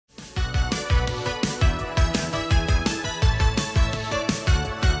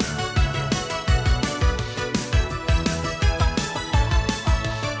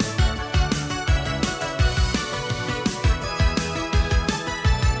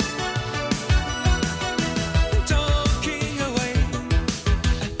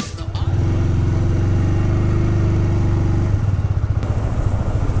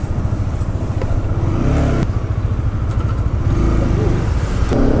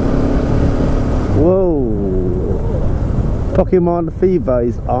Pokemon fever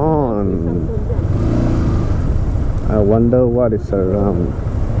is on. I wonder what is around.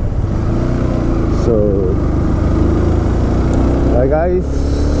 So, hi guys.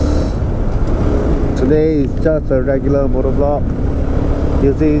 Today is just a regular motovlog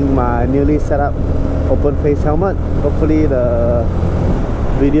using my newly set up open face helmet. Hopefully the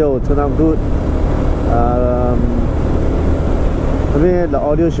video will turn out good. I mean the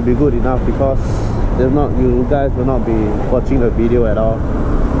audio should be good enough, because if not, you guys will not be watching the video at all.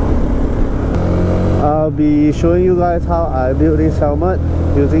 I'll be showing you guys how I built this helmet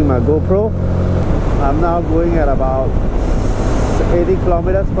using my GoPro. I'm now going at about 80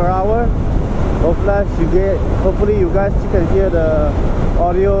 kilometers per hour. Hopefully you guys can hear the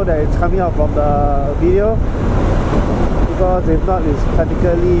audio that is coming out from the video, because if not, it's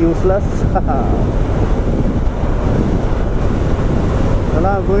practically useless. So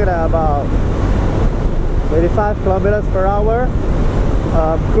now I'm going at about 85 kilometers per hour,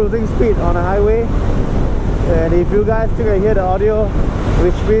 cruising speed on the highway. And if you guys still can hear the audio,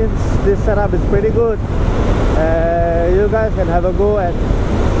 which means this setup is pretty good, you guys can have a go at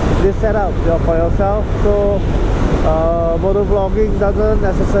this setup for yourself. So motovlogging doesn't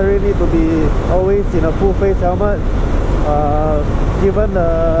necessarily need to be always in a full face helmet. Given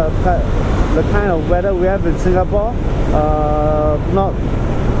the kind of weather we have in Singapore,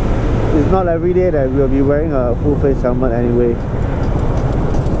 it's not every day that we'll be wearing a full face helmet anyway.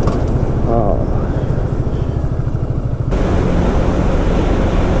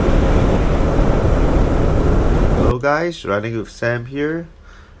 Hello guys, riding with Sam here.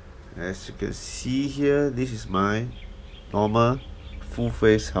 As you can see here, this is my normal full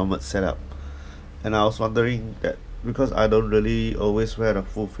face helmet setup. And I was wondering that, because I don't really always wear the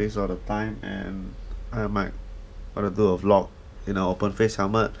full face all the time, and I might want to do a vlog in an open face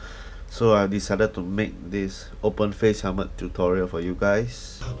helmet, so I decided to make this open face helmet tutorial for you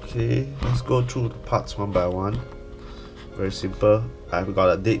guys. Okay, let's go through the parts one by one. Very simple. I've got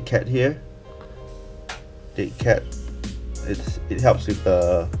a Deadcat here. Deadcat, it helps with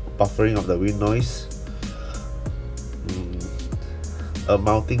the buffering of the wind noise. A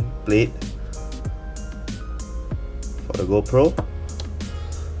mounting plate for the GoPro,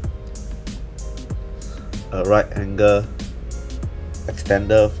 a right angle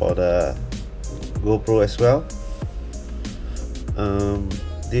extender for the GoPro as well.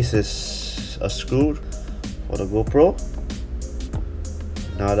 This is a screw for the GoPro,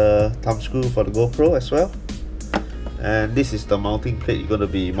 another thumb screw for the GoPro as well, and this is the mounting plate you're going to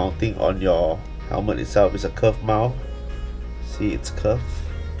be mounting on your helmet itself. It's a curved mount. See, it's curved,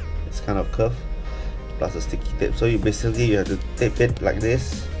 it's kind of curved, plus a sticky tape. So you have to tape it like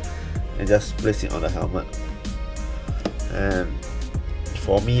this and just place it on the helmet. And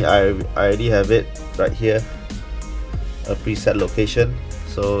for me, I already have it right here, a preset location,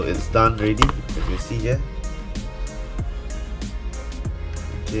 so it's done ready, as you see here.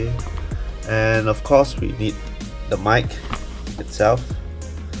 Okay, and of course we need the mic itself.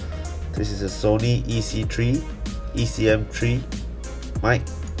 This is a Sony ECM-CS3 Mic,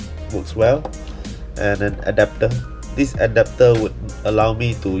 works well, and an adapter. This adapter would allow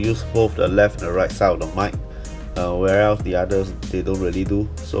me to use both the left and the right side of the mic, whereas the others, they don't really do.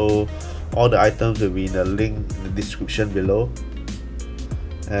 So all the items will be in the link in the description below.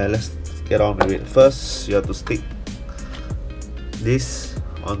 Let's get on with it. First, you have to stick this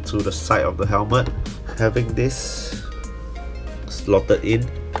onto the side of the helmet, having this slotted in,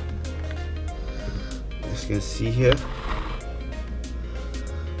 as you can see here.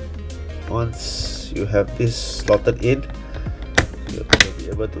 Once you have this slotted in, you'll be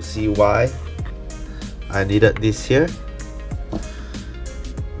able to see why I needed this here.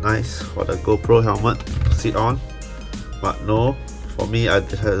 Nice for the GoPro helmet to sit on, but no, for me I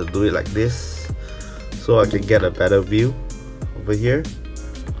decided to do it like this, so I can get a better view over here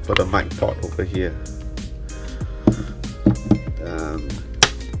for the mic port over here.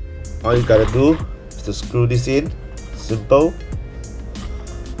 All you gotta do is to screw this in. Simple.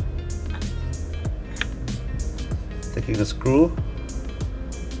 Taking the screw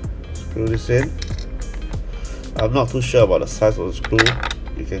this in. I'm not too sure about the size of the screw.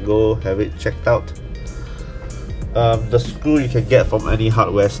 You can go have it checked out. The screw you can get from any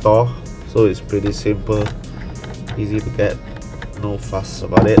hardware store, so it's pretty simple, easy to get, no fuss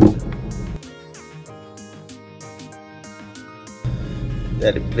about it.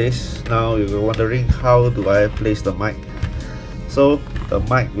 That in place. Now you're wondering, how do I place the mic? So the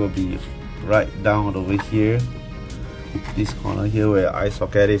mic will be right down over here, this corner here where eye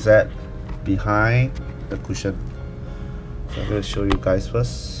socket is at, behind the cushion. So I'm going to show you guys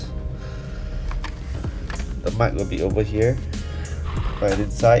first. the mic will be over here, right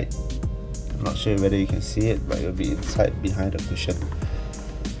inside. I'm not sure whether you can see it, but it will be inside behind the cushion.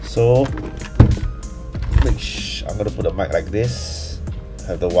 So I'm gonna put the mic like this,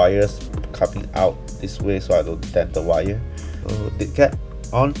 have the wires coming out this way so I don't dent the wire. So Deadcat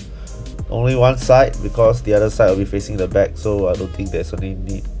on, only one side because the other side will be facing the back, so I don't think there's any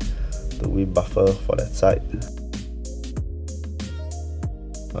need to wind buffer for that side.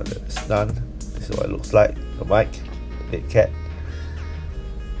 Now that it's done, this is what it looks like, the mic, Deadcat.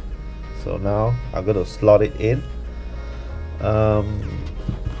 So now I'm going to slot it in.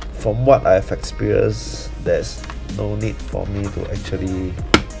 From what I've experienced, there's no need for me to actually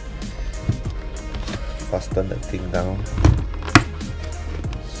fasten the thing down.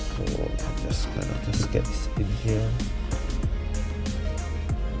 So I'm just get this in here.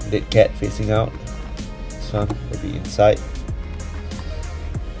 Deadcat facing out. This one will be inside.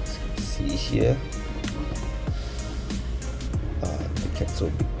 As you can see here. Deadcat's so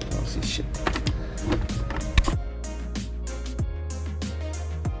big, I don't see shit.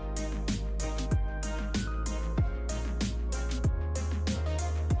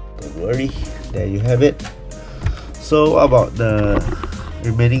 Don't worry, there you have it. So about the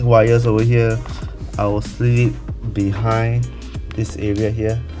remaining wires over here, I will slip it behind this area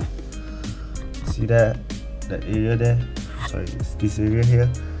here. See that area there? Sorry, it's this area here.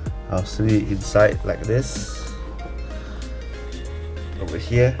 I'll slip it inside like this over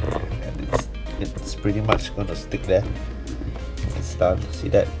here, and it's pretty much gonna stick there. It's done. See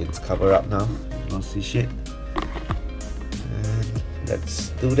that? It's covered up now. You don't see shit. And let's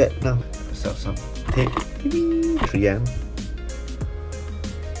do that now. Let's have some tape. 3M.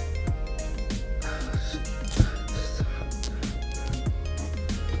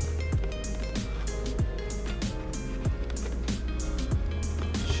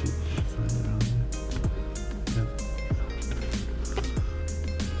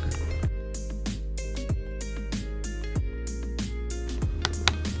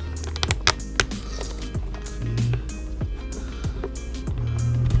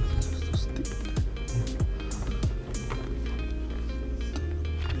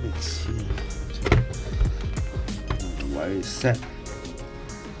 Is set.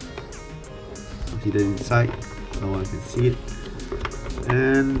 Hidden inside, no one can see it.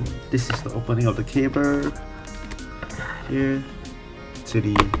 And this is the opening of the cable here to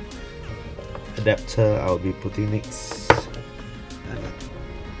the adapter I'll be putting next.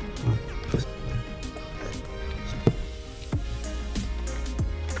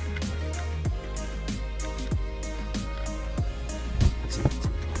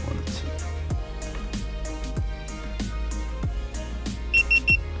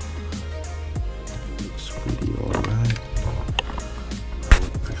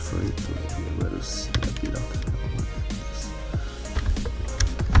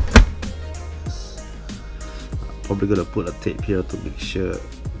 Probably gonna put a tape here to make sure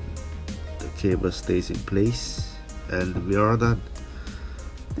the cable stays in place, and we are done.